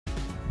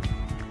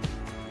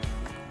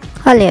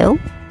Hello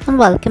and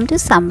welcome to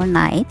Summer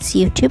Night's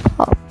YouTube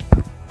Hop.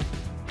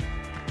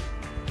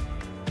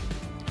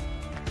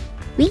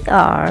 We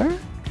are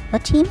a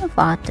team of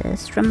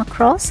artists from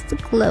across the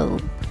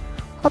globe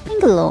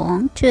hopping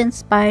along to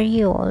inspire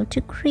you all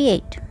to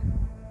create.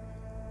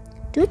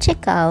 Do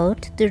check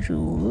out the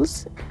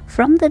rules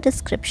from the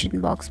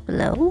description box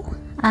below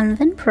and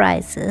win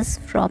prizes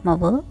from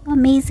our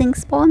amazing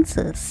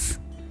sponsors.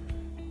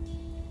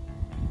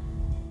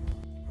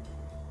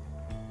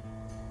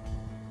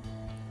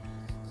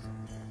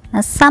 Now,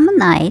 summer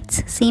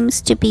nights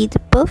seems to be the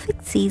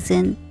perfect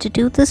season to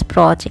do this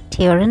project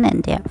here in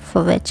India,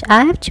 for which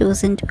I have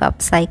chosen to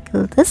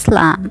upcycle this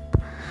lamp,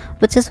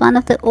 which is one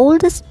of the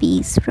oldest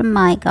pieces from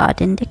my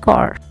garden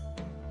decor.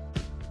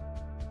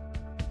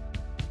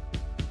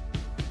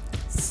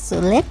 So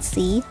let's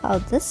see how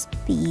this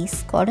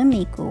piece got a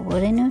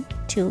makeover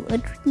into a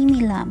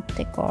dreamy lamp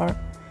decor,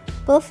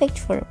 perfect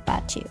for a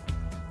patio.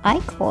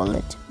 I call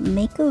it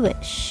Make a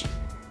Wish,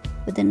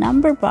 with a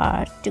number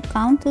bar to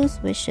count those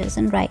wishes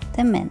and write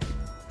them in.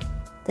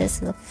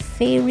 There's a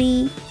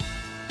fairy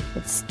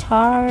with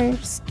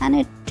stars and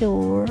a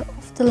door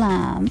of the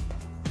lamp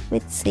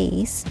which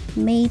says,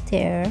 "May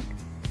there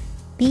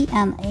be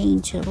an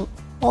angel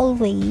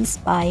always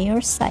by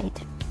your side."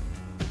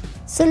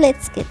 So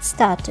let's get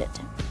started.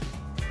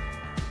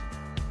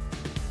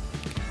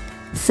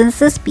 Since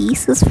this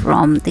piece is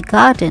from the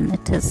garden,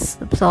 it has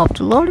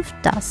absorbed a lot of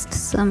dust,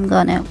 so I'm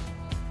gonna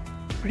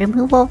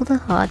remove all the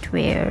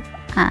hardware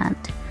and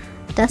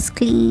dust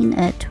clean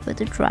it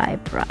with a dry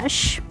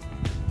brush.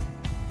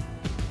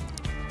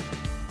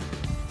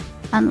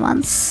 And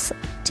once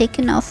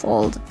taken off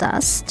all the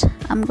dust,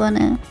 I'm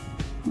gonna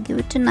give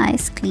it a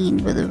nice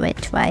clean with a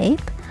wet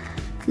wipe,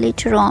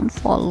 later on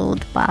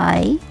followed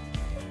by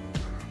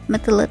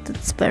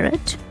methylated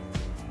spirit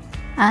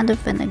and a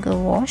vinegar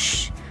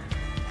wash,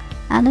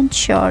 and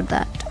ensure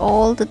that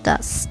all the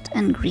dust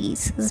and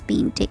grease has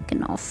been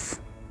taken off.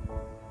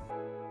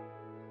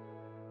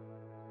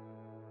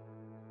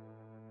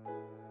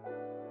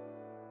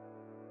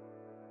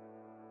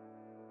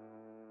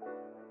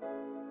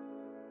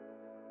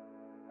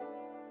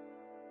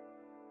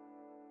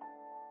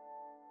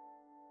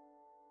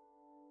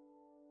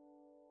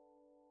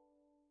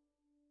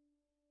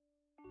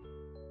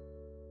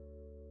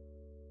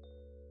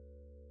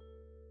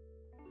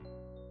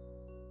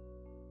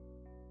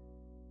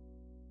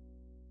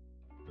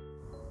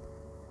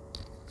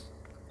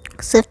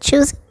 So I've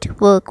chosen to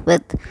work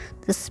with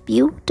this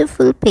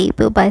beautiful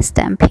paper by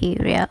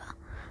Stamperia,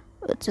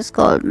 which is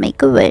called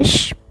Make a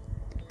Wish,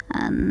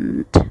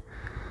 and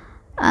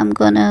I'm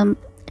gonna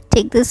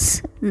take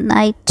this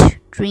night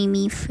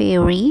dreamy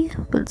fairy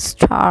with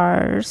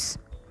stars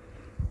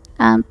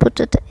and put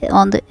it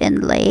on the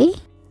inlay.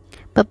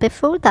 But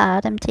before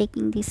that, I'm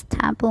taking these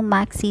Stamperia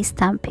Maxi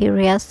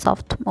Stamperia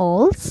soft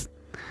molds,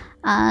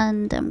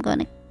 and I'm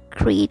gonna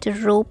create a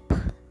rope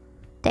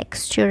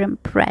texture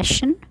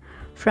impression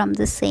from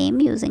the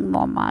same using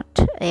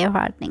Mould air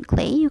hardening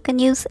clay. You can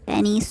use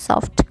any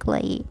soft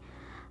clay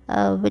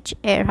which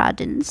air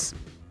hardens,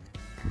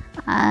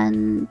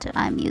 and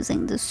I'm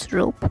using this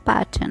rope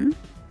pattern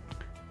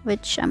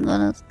which I'm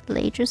gonna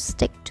later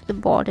stick to the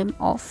bottom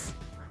of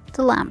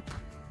the lamp.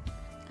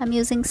 I'm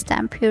using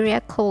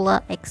Stamperia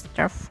Colla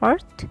extra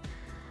forte,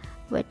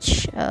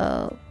 which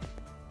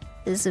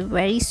is a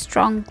very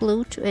strong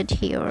glue to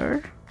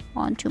adhere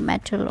onto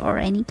metal or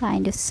any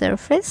kind of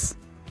surface.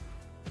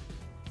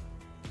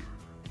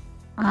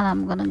 And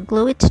I'm gonna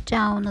glue it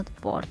down at the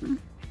bottom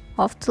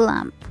of the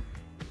lamp.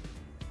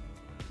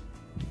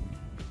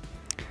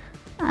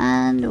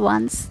 And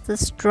once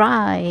this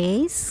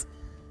dries,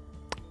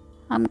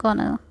 I'm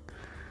gonna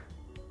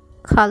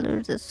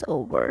color this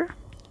over.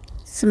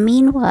 So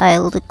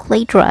meanwhile the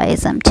clay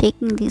dries, I'm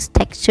taking these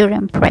texture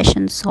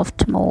impression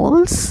soft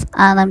molds,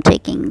 and I'm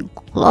taking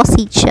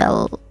glossy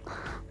gel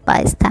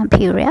by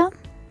Stamperia,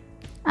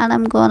 and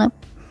I'm gonna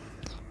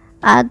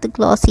add the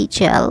glossy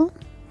gel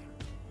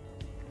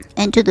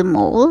into the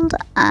mold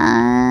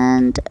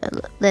and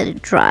let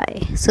it dry.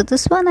 So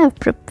this one I've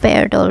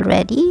prepared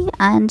already,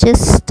 and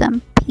just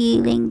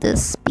peeling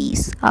this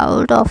piece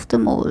out of the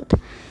mold.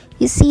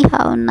 You see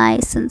how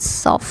nice and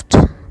soft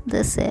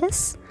this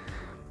is.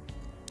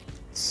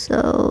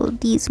 So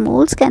these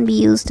molds can be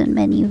used in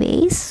many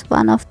ways.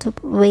 One of the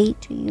way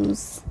to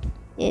use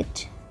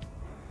it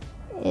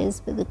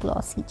is with the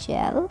glossy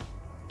gel.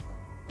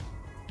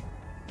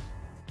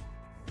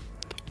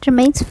 It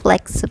remains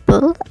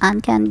flexible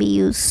and can be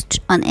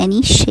used on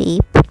any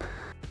shape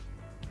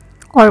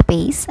or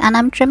base, and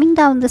I'm trimming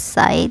down the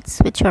sides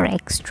which are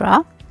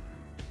extra,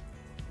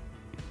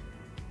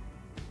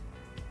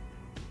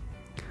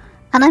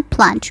 and I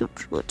plan to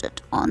put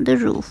it on the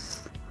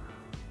roof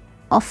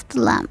of the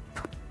lamp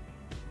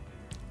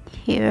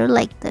here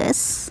like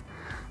this.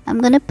 I'm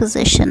going to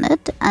position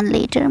it, and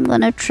later I'm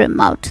going to trim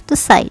out the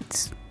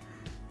sides.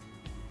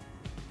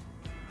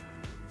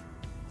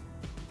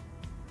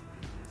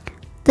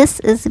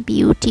 This is the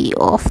beauty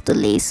of the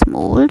lace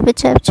mold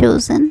which I've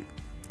chosen.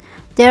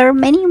 There are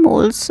many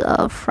molds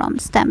from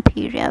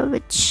Stamperia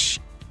which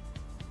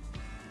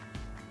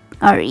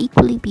are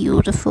equally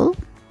beautiful.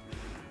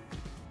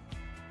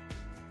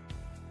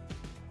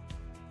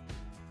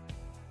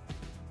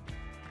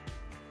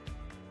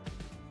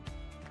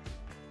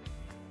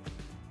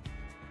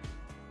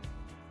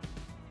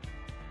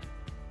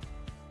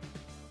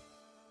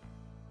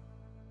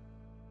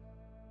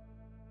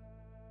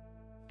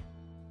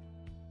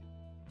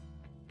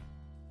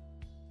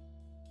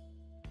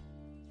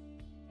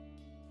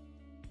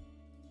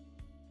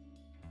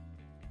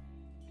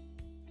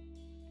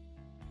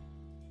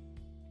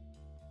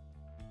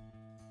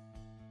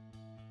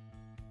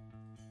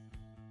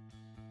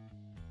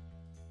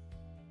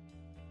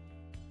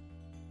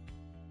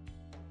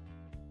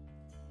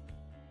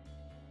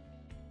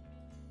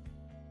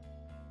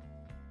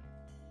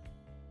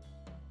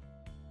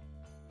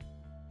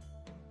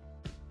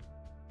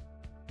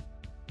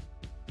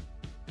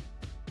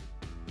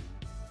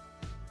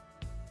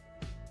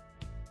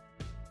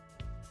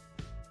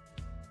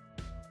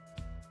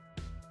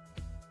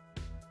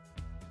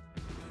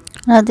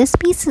 Now this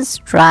piece is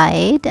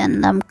dried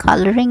and I'm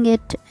coloring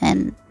it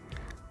in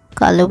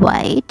color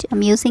white.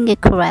 I'm using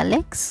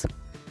acrylics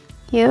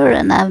here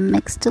and I've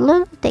mixed a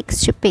little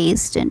texture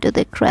paste into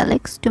the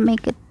acrylics to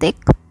make it thick.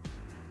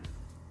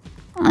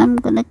 I'm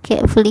gonna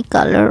carefully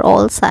color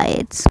all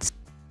sides.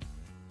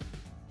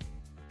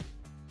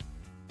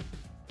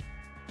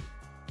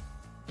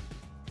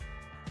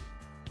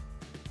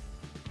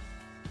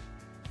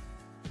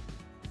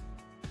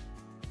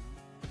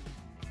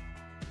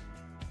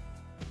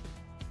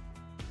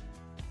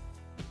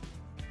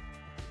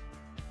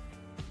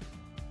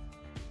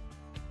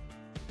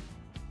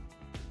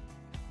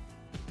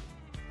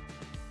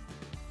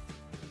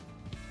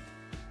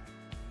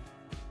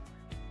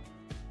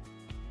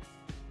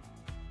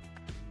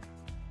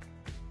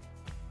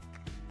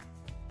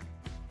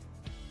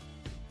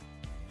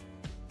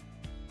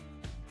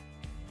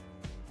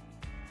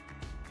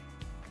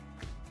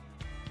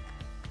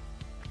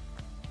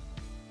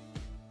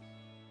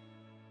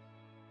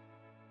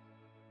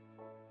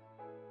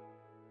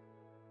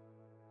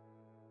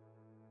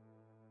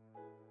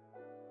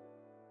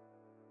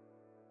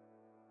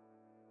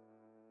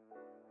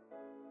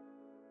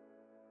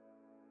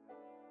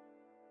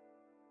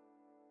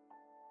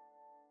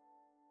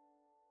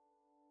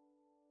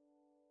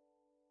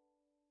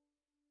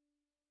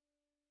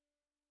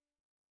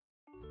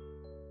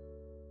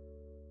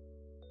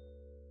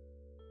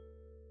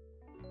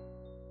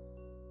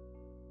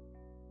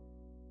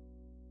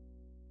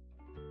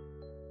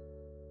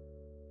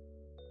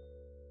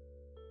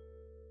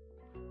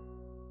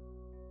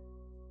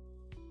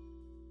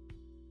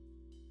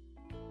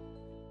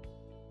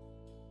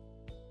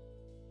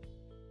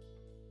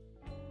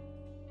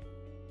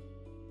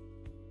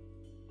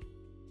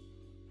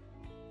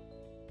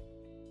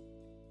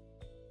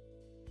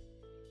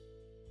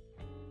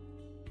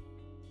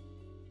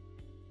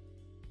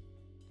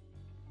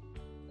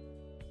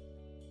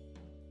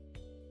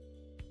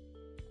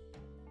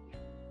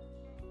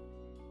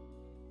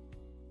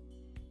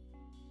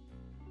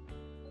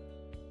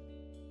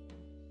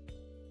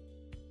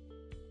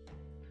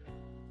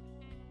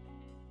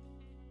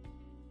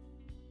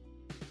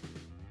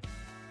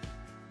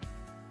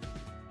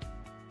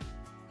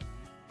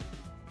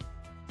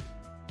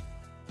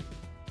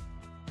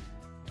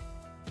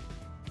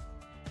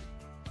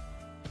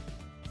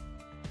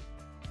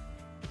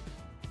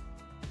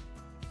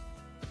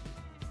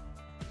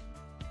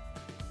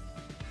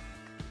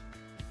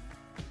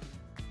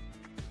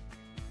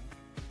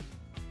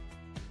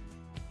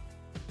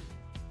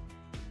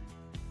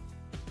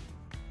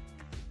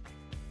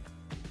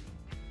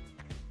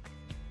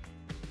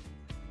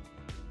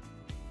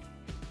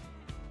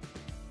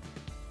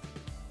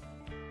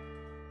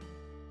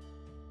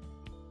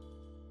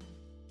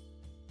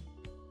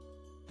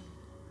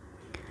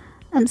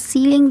 I'm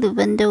sealing the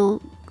window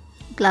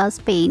glass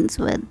panes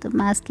with the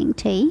masking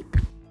tape,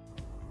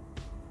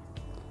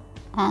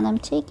 and I'm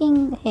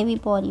taking heavy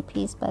body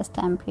paste by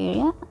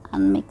Stamperia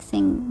and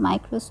mixing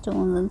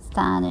microstones and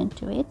sand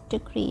into it to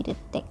create a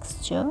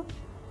texture,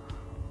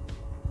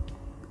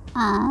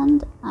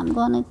 and I'm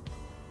gonna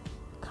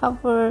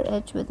cover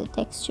it with a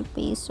texture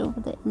paste over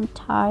the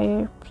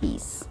entire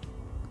piece.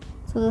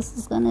 So this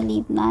is gonna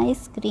leave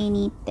nice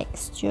grainy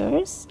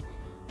textures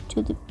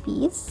to the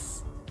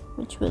piece,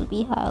 which will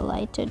be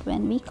highlighted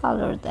when we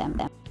color them.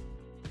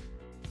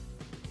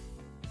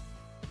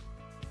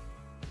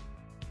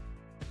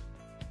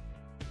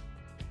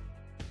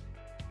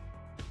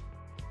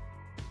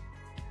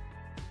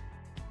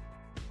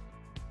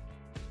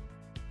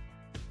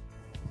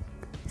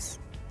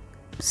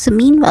 So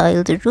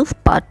meanwhile the roof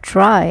part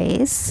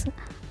dries,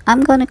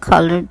 I'm gonna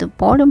color the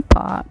bottom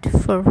part,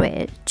 for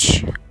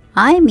which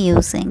I'm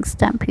using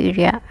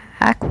Stamperia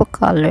aqua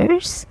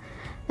colors,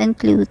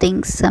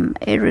 including some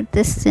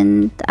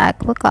iridescent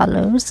aqua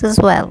colors as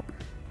well.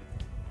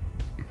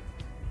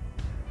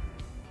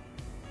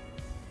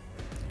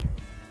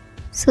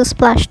 So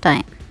splash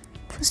time.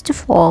 First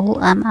of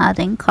all, I'm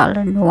adding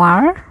color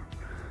noir,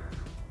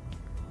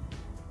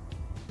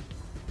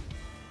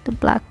 the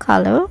black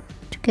color,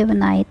 to give a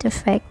night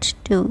effect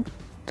to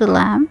the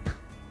lamp,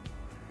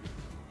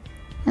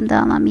 and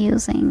then I'm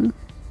using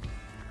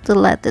the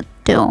leaded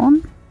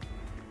tone.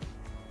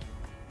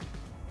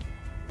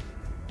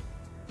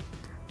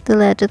 The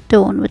leaded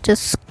tone, which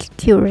is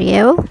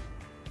Curio.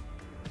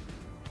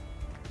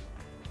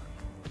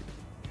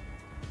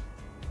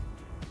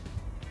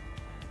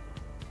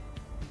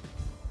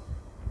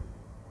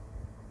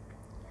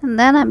 And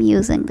then I'm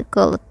using the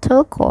color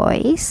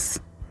turquoise.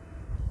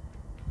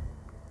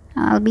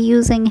 I'll be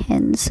using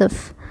hints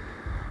of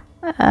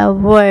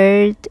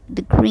word,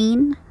 the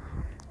green,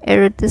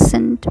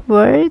 iridescent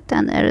word,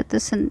 and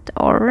iridescent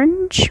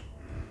orange.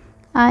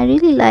 I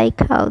really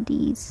like how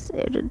these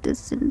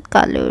iridescent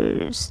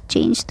colors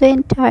change the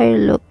entire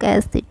look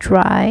as they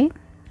dry.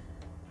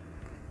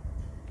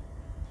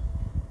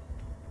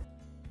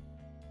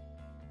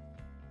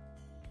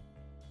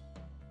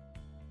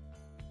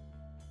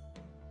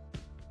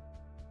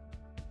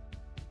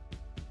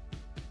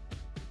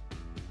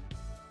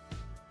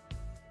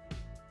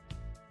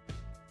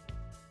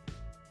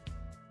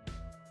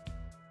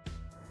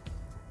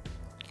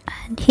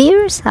 And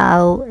here's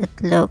how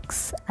it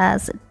looks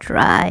as it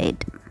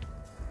dried.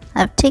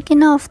 I've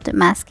taken off the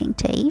masking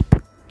tape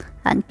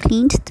and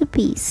cleaned the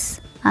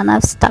piece, and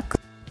I've stuck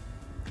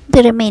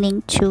the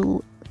remaining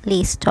 2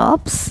 lace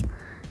tops,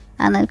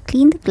 and I'll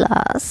clean the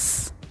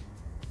glass.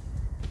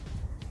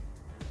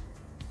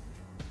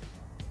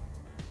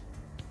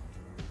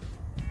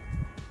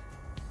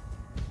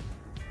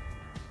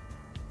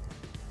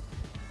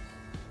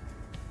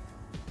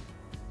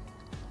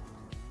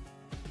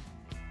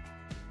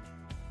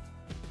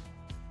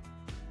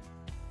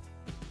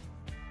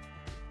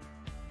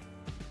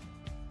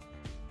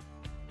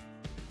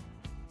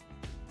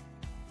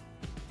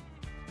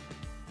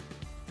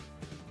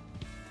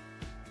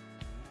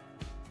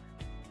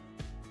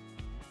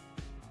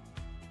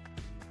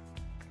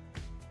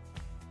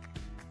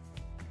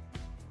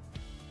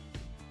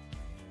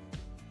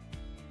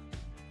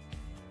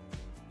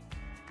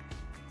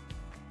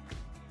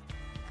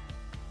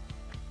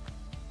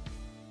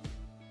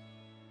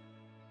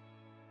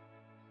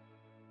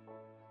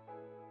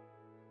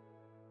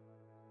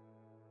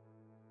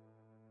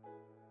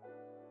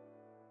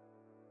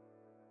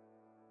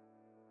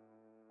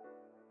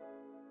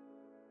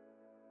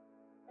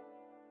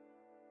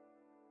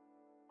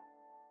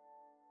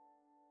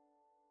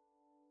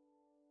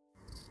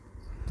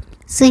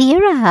 So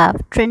here I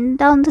have trimmed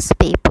down this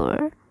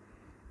paper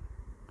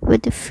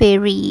with the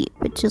fairy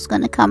which is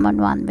going to come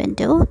on one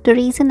window. The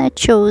reason I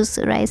chose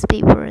rice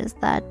paper is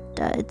that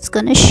it's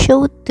going to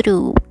show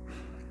through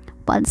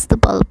once the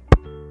bulb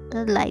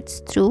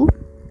lights through,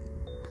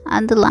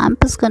 and the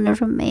lamp is going to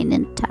remain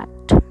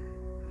intact.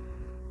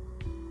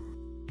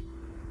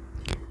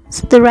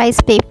 So the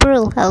rice paper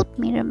will help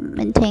me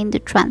maintain the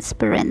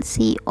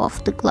transparency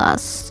of the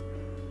glass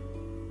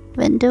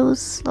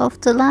windows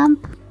of the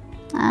lamp.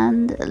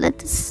 And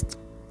let us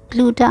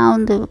glue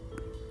down the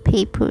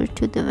paper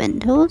to the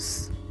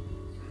windows.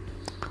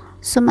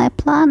 So my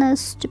plan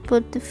is to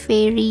put the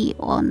fairy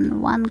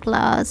on one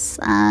glass,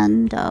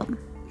 and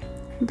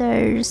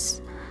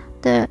there's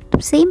the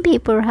same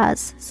paper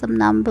has some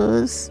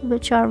numbers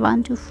which are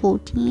 1 to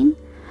 14,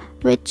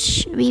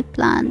 which we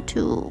plan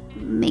to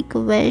make a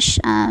wish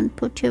and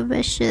put your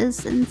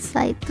wishes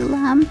inside the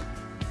lamp.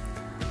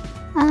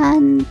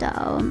 And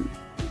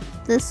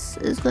this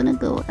is gonna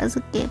go as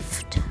a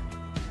gift.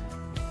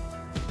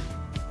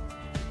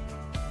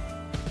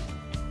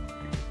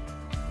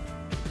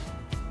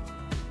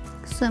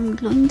 So I'm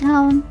gluing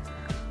down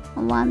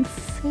one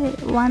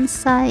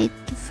side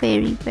the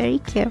fairy very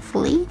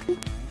carefully.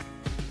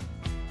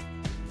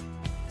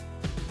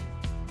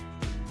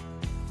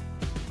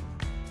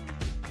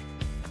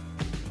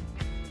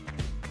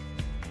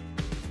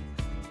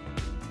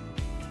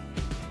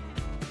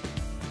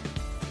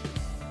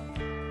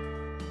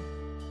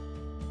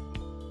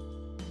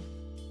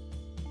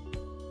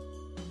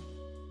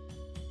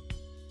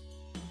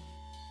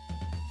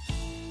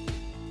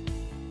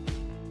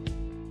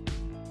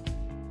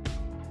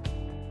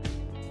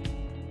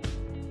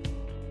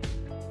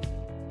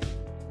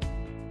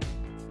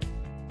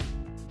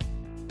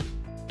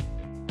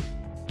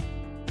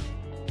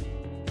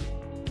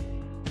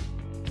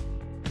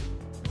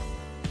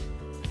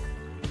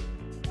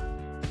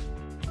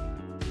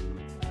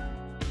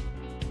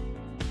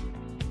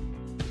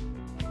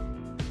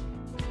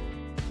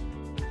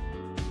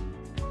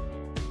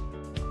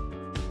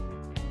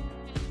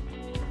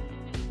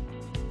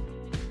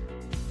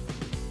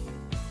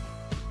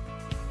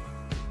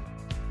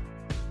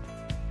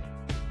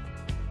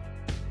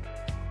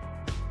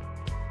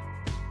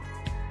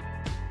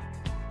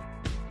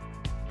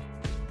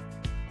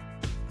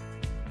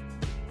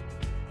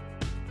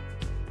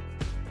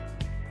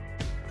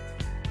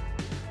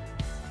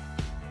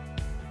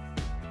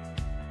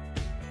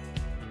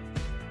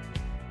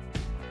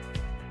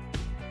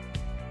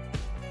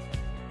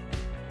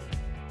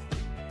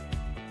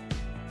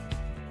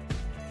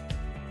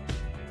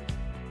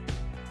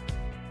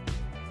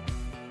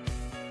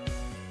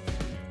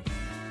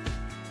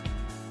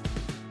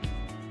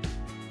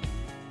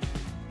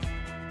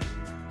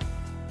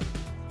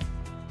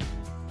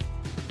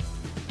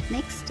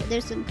 Next,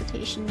 there's some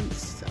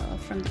quotations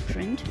from the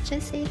print which I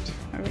saved,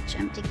 or which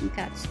I'm taking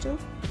cuts to.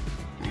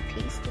 I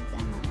pasted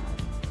them and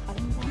I'm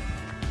cutting them,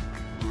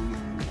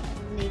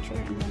 and later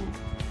I'm gonna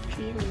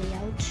create a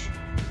layout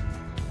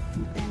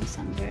and then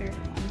somewhere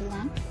on the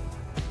lamp.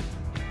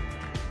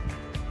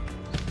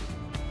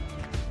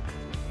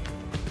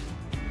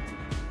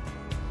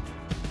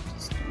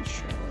 Just to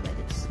ensure that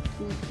it's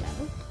glued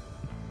well.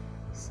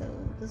 So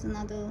there's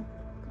another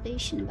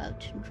quotation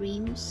about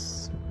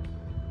dreams.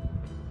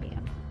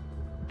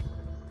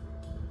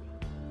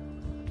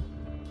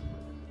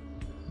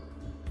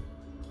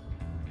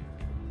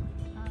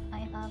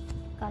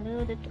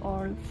 Colored it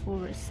all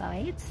 4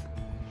 sides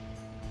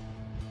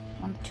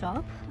on the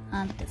top,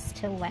 and it is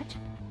still wet.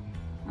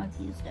 I've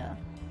used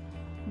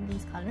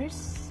these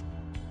colors,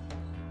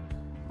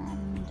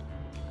 and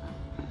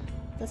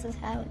this is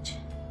how it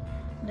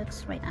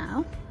looks right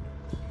now.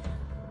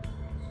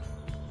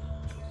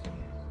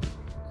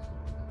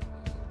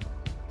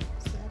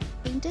 So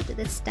I've painted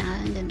this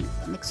stand in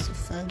a mix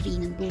of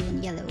green and blue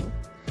and yellow,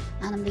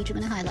 and I'm later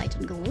going to highlight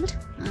in gold,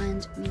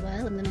 and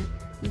meanwhile I'm going to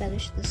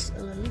embellish this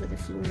a little with a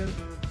floral,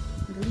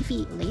 with a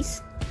leafy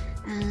lace,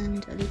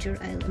 and later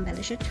I'll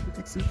embellish it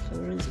with some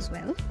florals as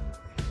well.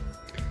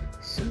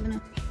 So I'm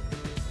gonna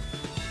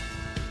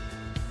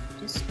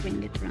just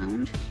bring it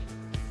round.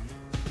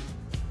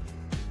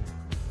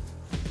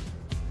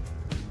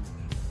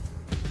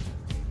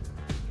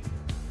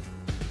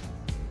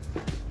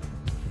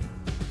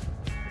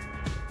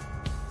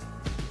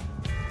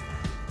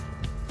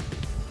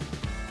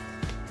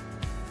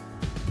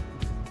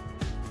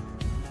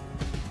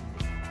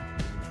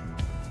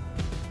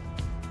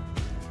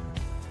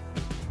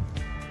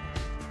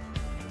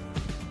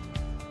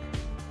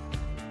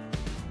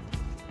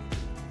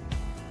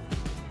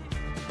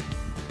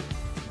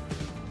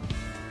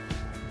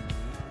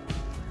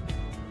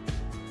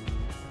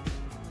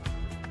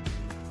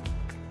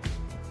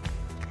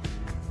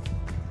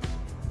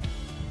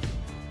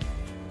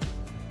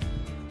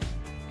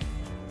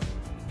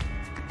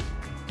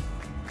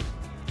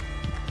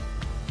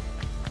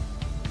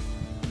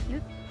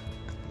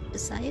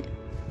 Side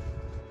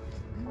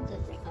and the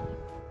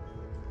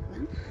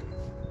lamp.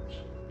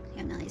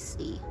 Here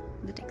nicely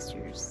the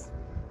textures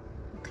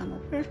will come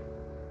over.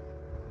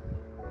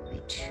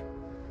 Right,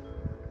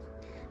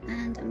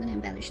 and I'm going to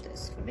embellish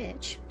this, for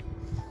which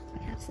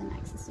I have some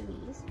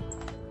accessories.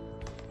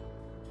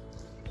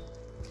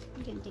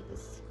 You can take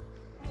this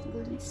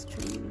golden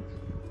string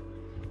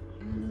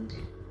and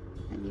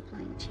I'll be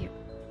applying it here.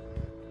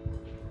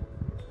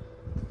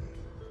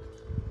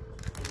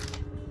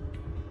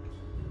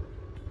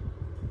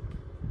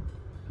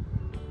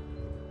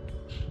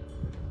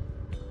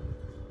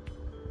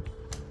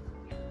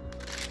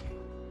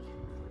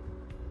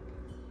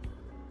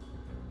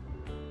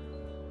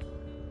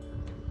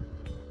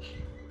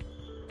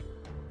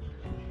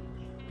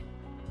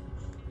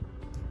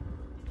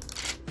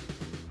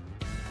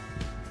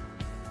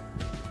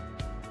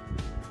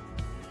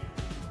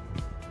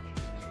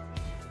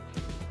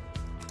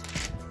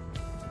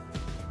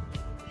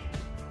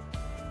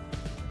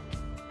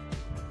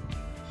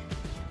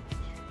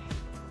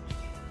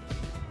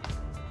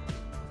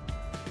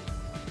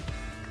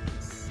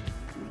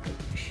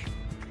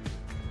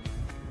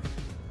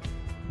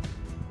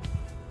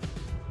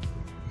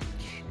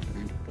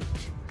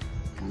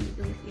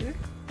 Here,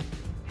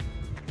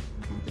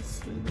 I have this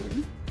silver,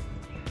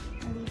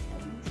 all these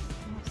elements,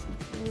 I have some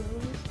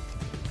flowers,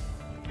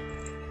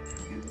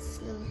 and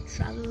this little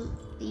travel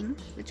theme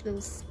which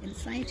goes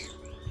inside.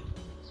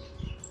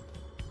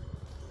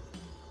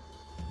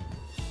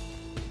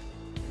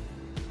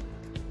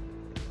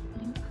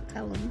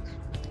 Cowling.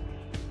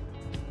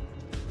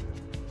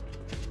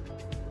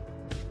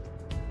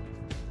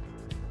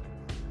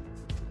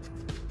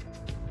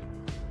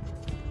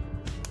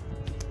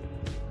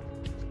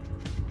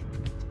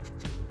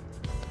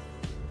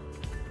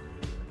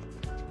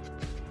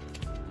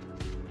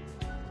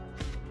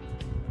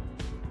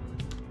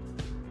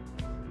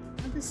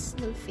 This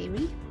little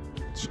fairy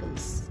which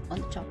goes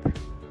on the top,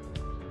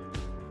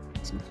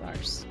 some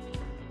flowers.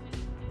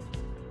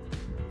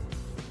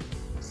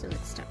 So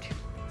let's start.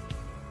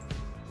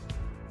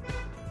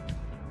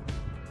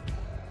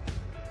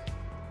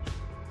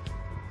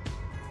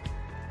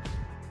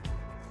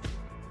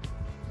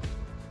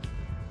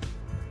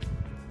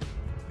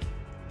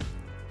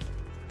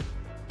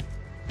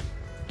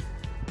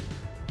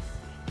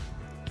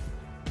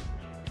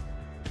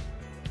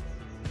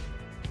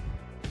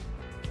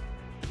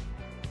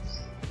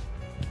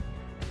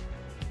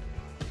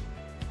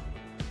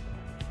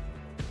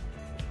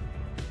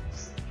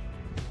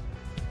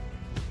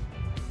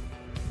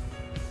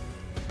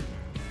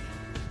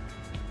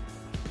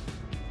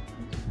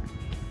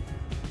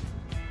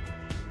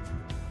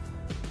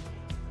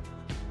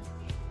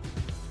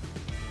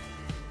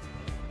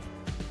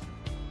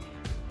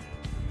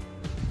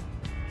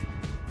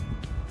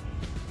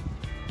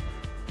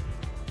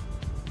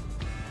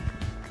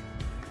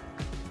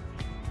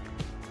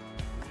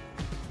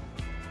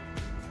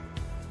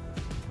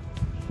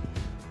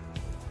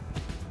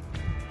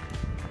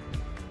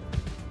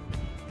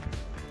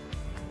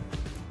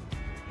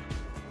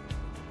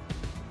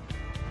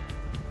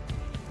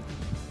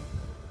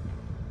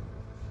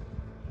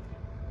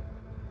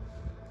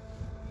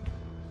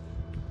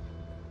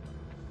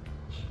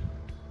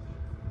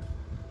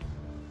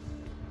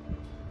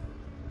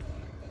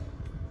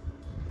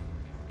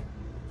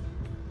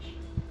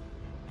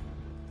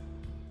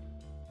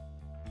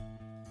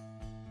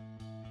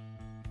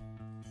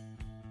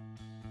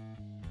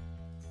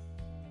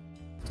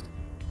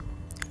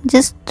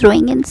 Just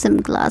throwing in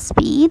some glass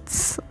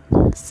beads,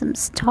 some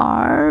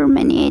star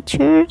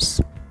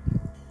miniatures.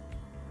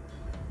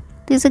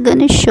 These are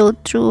gonna show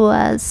through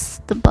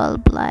as the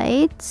bulb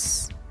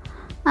lights.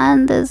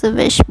 And there's a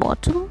wish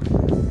bottle.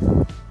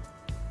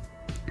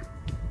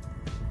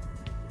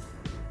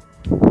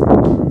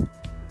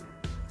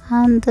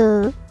 And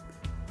the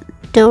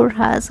door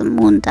has a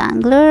moon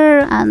dangler,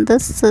 and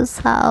this is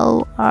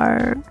how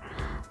our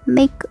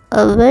make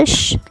a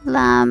wish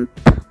lamp,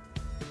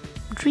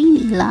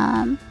 dreamy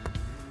lamp,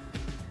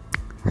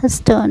 has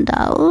turned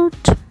out.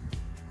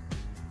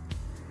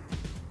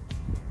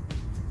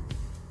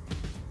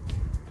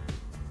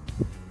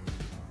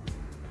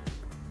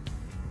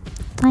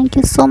 Thank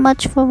you so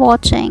much for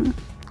watching.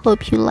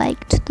 Hope you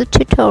liked the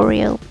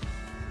tutorial.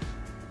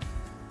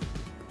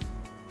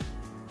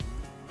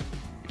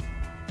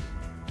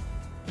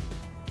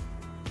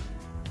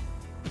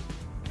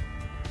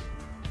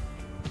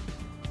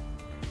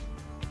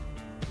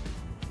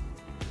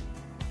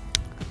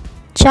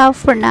 Ciao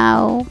for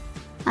now,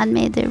 and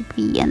may there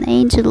be an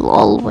angel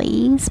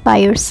always by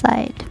your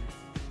side.